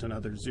or just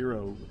another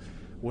zero,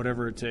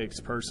 whatever it takes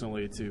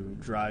personally to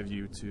drive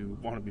you to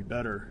want to be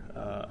better.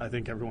 I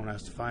think everyone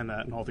has to find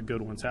that, and all the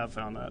good ones have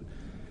found that.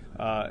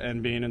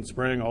 And being in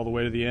spring all the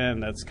way to the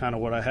end, that's kind of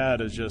what I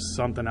had, is just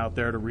something out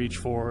there to reach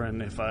for,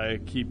 and if I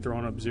keep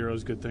throwing up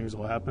zeros, good things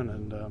will happen.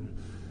 And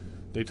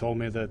they told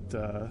me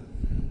that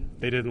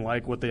they didn't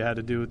like what they had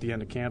to do at the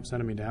end of camp,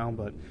 sending me down,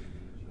 but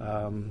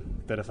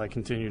that if I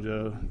continued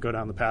to go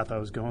down the path I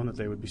was going, that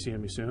they would be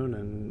seeing me soon.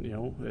 And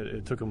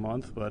it took a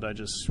month, but I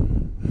just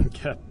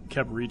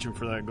kept reaching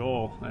for that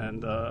goal,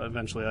 and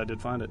eventually I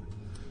did find it.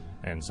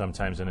 And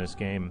sometimes in this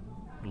game,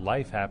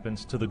 life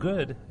happens to the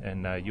good,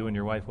 and you and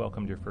your wife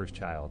welcomed your first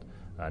child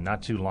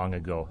not too long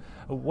ago.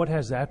 What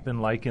has that been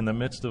like in the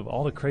midst of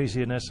all the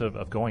craziness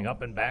of going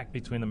up and back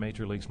between the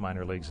major leagues,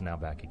 minor leagues, and now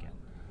back again?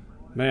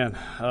 Man,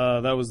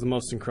 that was the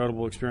most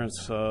incredible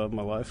experience of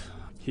my life.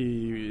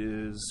 He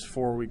is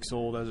 4 weeks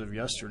old as of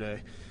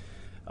yesterday,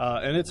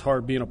 and it's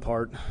hard being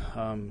apart.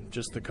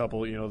 Just a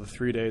couple, the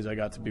 3 days I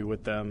got to be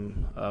with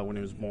them when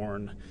he was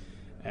born,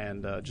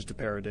 and just a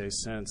pair of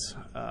days since.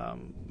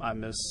 I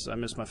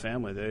miss my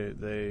family.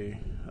 They're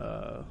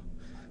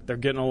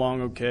getting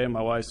along okay.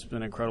 My wife's been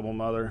an incredible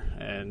mother,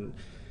 and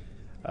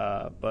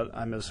but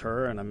I miss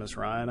her, and I miss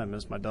Ryan. I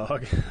miss my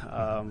dog.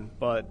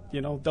 But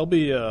they'll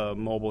be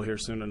mobile here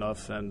soon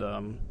enough,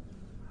 and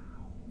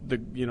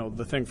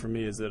the thing for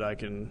me is that I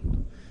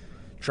can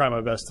try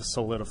my best to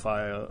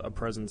solidify a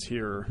presence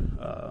here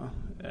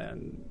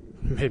and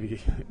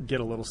maybe get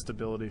a little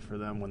stability for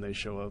them when they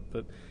show up.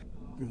 But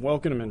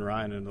welcoming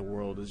Ryan into the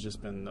world has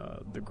just been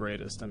the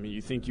greatest. I mean,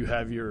 you think you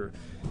have your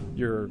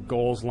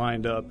goals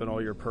lined up and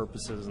all your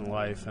purposes in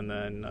life, and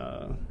then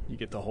you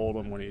get to hold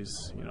him when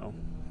he's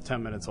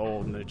 10 minutes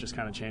old, and it just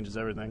kind of changes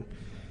everything.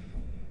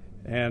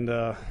 And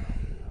I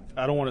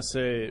don't want to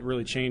say it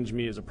really changed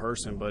me as a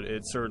person, but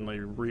it certainly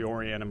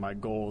reoriented my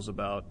goals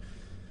about,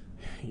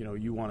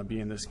 you want to be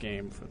in this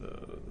game for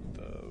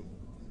the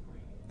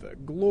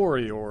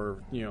glory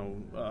or,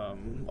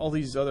 all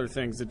these other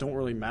things that don't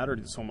really matter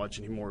so much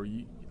anymore.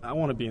 I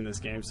want to be in this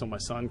game so my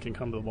son can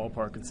come to the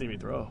ballpark and see me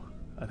throw.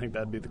 I think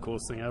that'd be the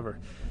coolest thing ever.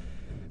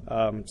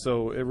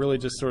 So it really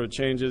just sort of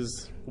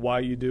changes why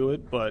you do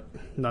it, but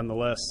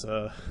nonetheless,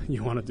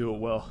 you want to do it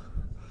well.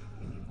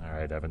 All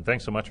right, Evan.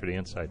 Thanks so much for the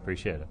insight.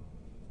 Appreciate it.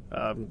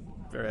 I'm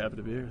very happy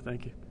to be here.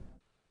 Thank you.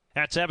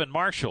 That's Evan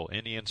Marshall,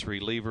 Indians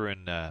reliever,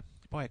 and a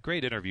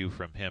great interview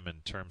from him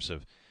in terms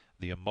of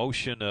the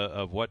emotion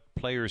of what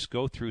players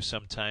go through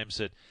sometimes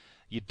that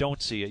you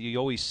don't see. You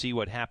always see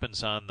what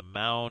happens on the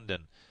mound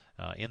and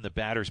in the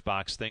batter's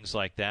box, things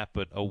like that,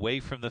 but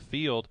away from the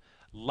field,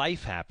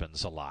 life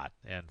happens a lot.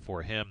 And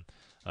for him,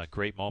 a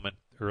great moment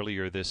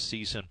earlier this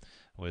season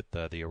with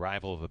the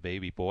arrival of a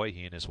baby boy.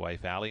 He and his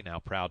wife, Allie, now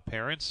proud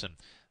parents, and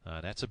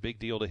that's a big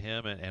deal to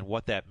him, and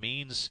what that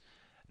means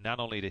not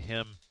only to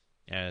him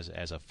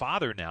as a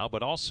father now,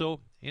 but also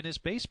in his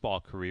baseball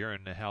career,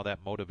 and how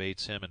that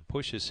motivates him and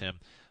pushes him,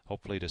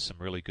 hopefully, to some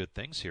really good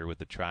things here with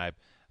the Tribe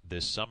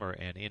this summer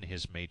and in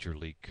his major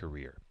league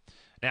career.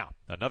 Now,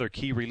 another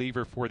key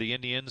reliever for the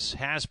Indians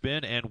has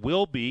been and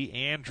will be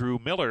Andrew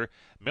Miller.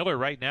 Miller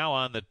right now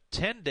on the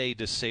 10-day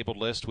disabled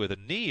list with a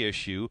knee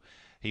issue.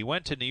 He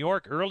went to New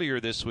York earlier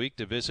this week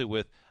to visit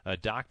with a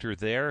doctor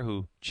there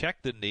who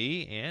checked the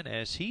knee, and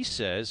as he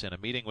says in a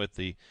meeting with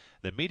the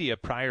media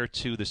prior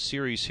to the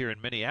series here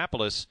in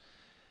Minneapolis,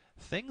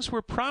 things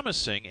were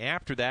promising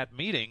after that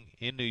meeting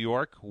in New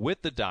York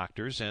with the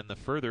doctors and the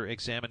further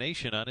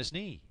examination on his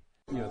knee.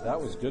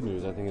 That was good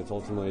news. I think it's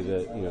ultimately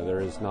that,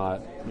 there is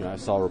not, I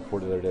saw a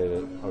report the other day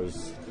that I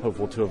was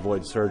hopeful to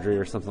avoid surgery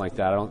or something like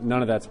that.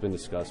 None of that's been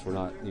discussed. We're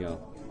not,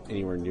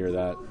 anywhere near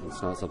that.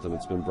 It's not something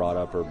that's been brought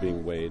up or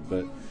being weighed.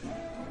 But,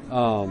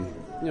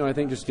 I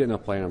think just getting a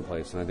plan in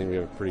place, and I think we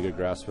have a pretty good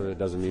grasp of it. It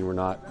doesn't mean we're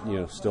not,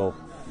 still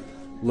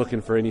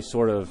looking for any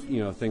sort of,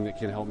 thing that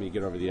can help me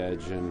get over the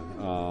edge.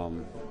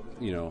 And,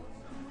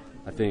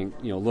 I think,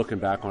 looking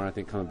back on it, I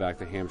think coming back,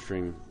 the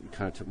hamstring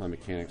kind of took my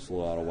mechanics a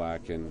little out of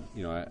whack. And,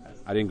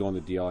 I didn't go on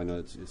the DL. I know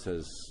it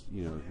says,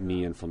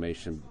 knee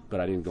inflammation, but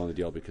I didn't go on the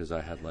DL because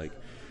I had,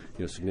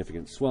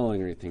 significant swelling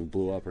or anything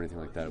blew up or anything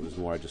like that. It was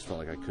more I just felt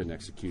like I couldn't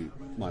execute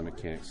my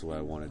mechanics the way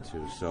I wanted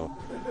to. So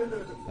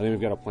I think we've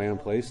got a plan in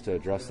place to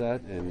address that.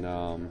 And,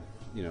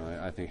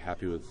 I think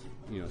happy with,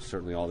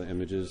 certainly all the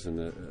images and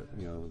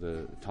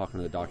the talking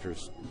to the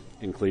doctors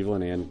in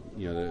Cleveland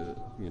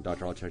and,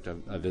 Dr. Alchek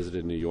I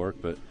visited in New York.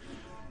 But,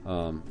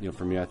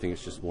 for me, I think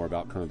it's just more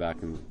about coming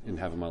back and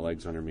having my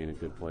legs under me in a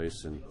good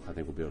place, and I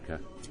think we'll be okay.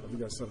 Have you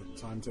guys set a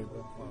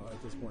timetable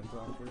at this point in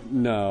time for you?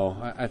 No,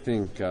 I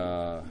think,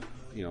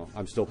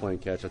 I'm still playing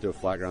catch. I threw a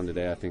flat ground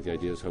today. I think the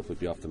idea is hopefully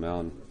be off the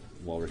mound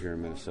while we're here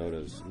in Minnesota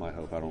is my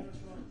hope. I don't,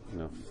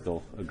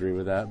 still agree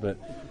with that, but,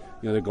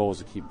 the goal is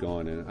to keep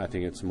going, and I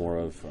think it's more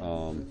of,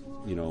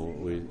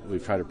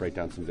 we've tried to break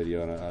down some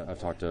video, and I've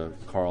talked to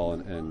Carl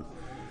and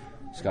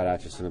Scott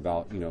Atchison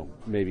about,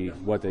 maybe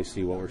what they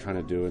see, what we're trying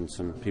to do, and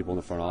some people in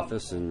the front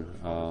office. And,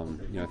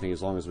 I think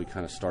as long as we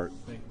kind of start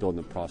building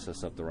the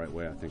process up the right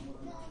way, I think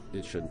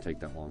it shouldn't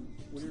take that long.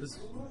 This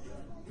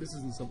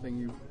isn't something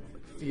you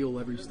feel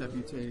every step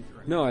you take?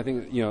 Right? No, I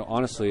think,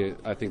 honestly,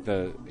 I think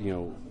that,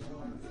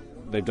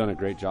 they've done a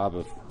great job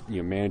of,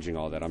 managing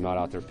all that. I'm not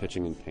out there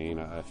pitching in pain.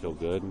 I feel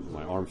good.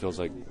 My arm feels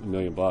like $1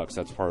 million.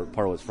 That's part of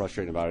what's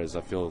frustrating about it is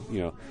I feel,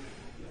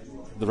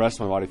 the rest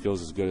of my body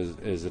feels as good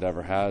as it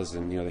ever has,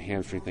 and the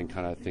hamstring thing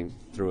kind of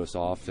threw us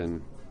off,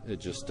 and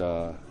it just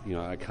I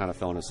kind of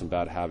fell into some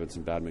bad habits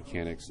and bad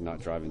mechanics and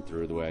not driving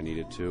through the way I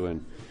needed to,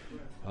 and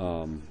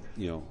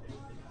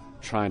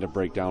trying to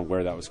break down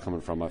where that was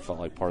coming from. I felt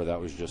like part of that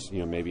was just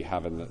maybe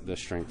having the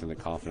strength and the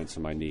confidence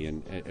in my knee,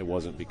 and it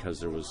wasn't because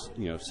there was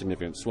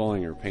significant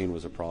swelling or pain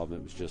was a problem.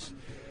 It was just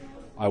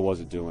I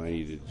wasn't doing what I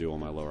needed to do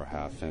on my lower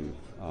half, and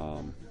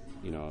I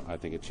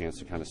think a chance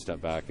to kind of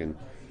step back and.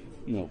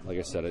 Like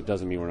I said, it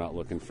doesn't mean we're not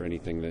looking for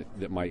anything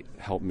that might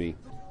help me.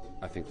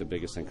 I think the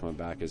biggest thing coming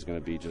back is going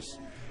to be just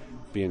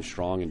being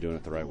strong and doing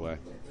it the right way.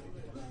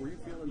 Were you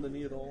feeling the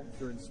knee at all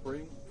during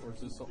spring, or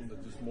is this something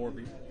that just more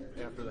be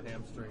after the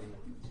hamstring?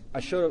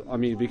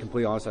 To be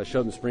completely honest, I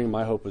showed in the spring.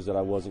 My hope was that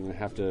I wasn't going to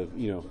have to,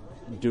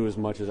 do as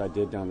much as I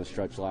did down the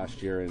stretch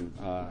last year, and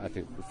I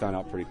think we found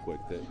out pretty quick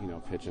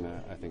that pitching,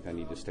 I think I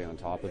need to stay on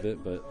top of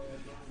it. But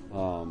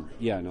I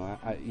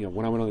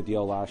when I went on the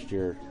DL last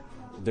year,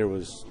 there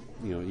was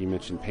you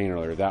mentioned pain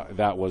earlier.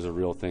 That was a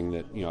real thing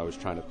that I was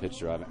trying to pitch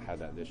through. I haven't had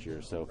that this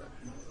year, so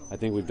I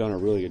think we've done a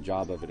really good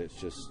job of it. It's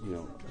just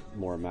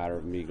more a matter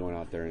of me going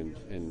out there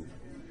and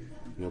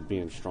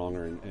being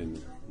stronger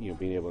and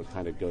being able to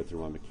kind of go through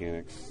my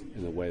mechanics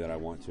in the way that I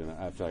want to. And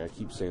I feel like I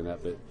keep saying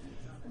that, but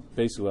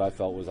basically what I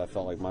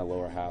felt like my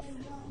lower half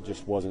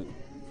just wasn't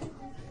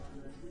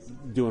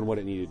doing what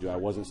it needed to do. I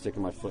wasn't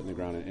sticking my foot in the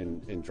ground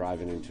and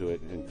driving into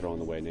it and throwing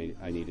the way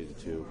I needed it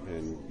to.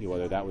 And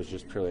whether that was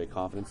just purely a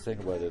confidence thing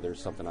or whether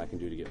there's something I can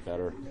do to get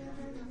better,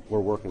 we're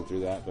working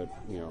through that. But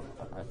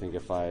I think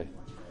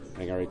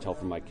I already tell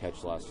from my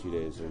catch the last few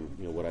days and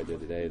what I did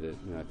today that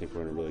I think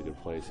we're in a really good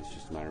place. It's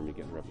just a matter of me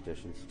getting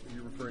repetitions. Are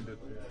you referring to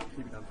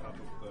keeping on top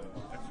of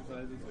the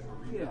exercises?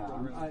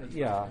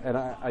 And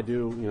I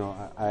do.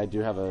 I do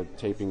have a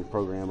taping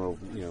program or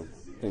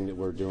thing that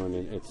we're doing.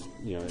 And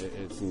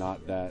it's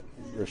not that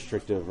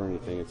restrictive or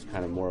anything. It's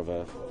kind of more of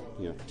a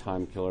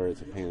time killer.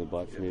 It's a pain in the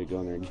butt for me to go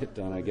in there and get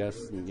done, I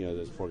guess. And,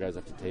 those poor guys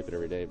have to tape it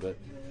every day. But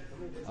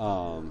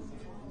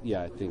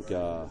I think.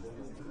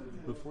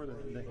 Before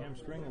the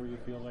hamstring, where you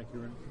feel like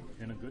you're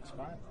in a good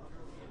spot?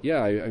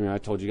 Yeah, I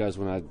told you guys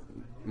when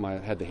I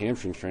had the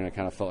hamstring strain, I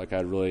kind of felt like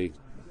I'd really,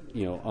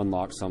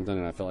 unlocked something,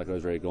 and I felt like I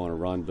was ready to go on a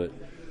run. But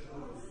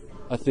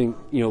I think,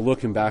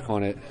 looking back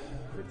on it,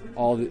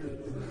 all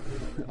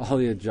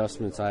the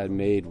adjustments I had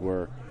made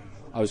were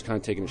I was kind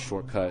of taking a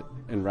shortcut,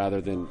 and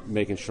rather than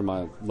making sure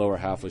my lower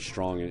half was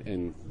strong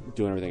and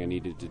doing everything I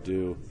needed to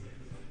do,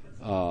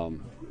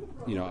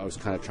 I was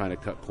kind of trying to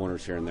cut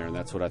corners here and there, and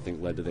that's what I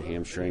think led to the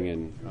hamstring.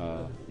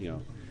 And,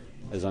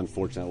 as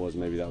unfortunate it was,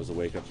 maybe that was a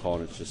wake-up call,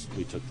 and it's just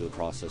we took the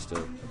process to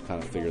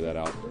kind of figure that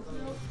out.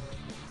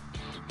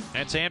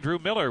 That's Andrew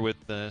Miller with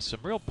some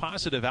real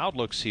positive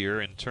outlooks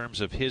here in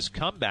terms of his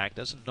comeback.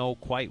 Doesn't know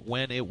quite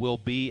when it will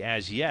be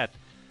as yet,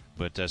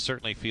 but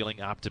certainly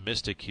feeling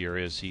optimistic here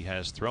as he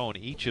has thrown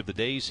each of the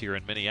days here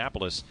in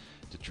Minneapolis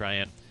to try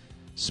and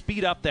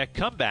speed up that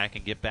comeback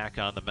and get back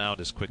on the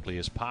mound as quickly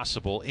as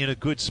possible in a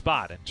good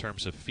spot in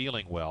terms of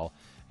feeling well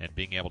and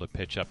being able to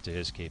pitch up to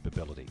his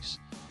capabilities.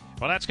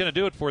 Well, that's going to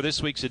do it for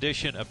this week's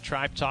edition of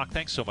Tribe Talk.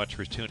 Thanks so much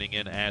for tuning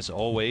in, as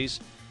always.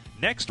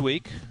 Next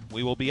week,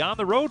 we will be on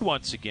the road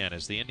once again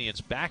as the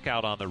Indians back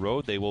out on the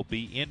road. They will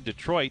be in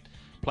Detroit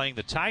playing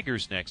the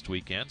Tigers next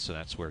weekend, so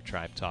that's where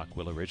Tribe Talk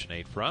will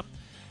originate from.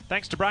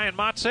 Thanks to Brian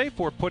Motze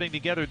for putting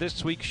together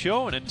this week's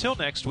show, and until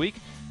next week,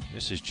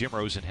 this is Jim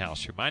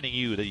Rosenhaus reminding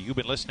you that you've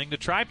been listening to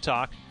Tribe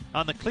Talk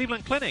on the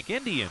Cleveland Clinic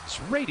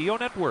Indians Radio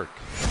Network.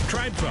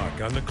 Tribe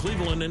Talk on the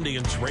Cleveland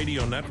Indians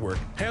Radio Network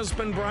has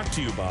been brought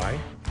to you by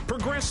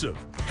Progressive,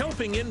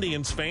 helping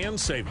Indians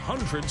fans save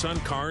hundreds on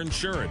car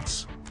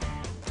insurance.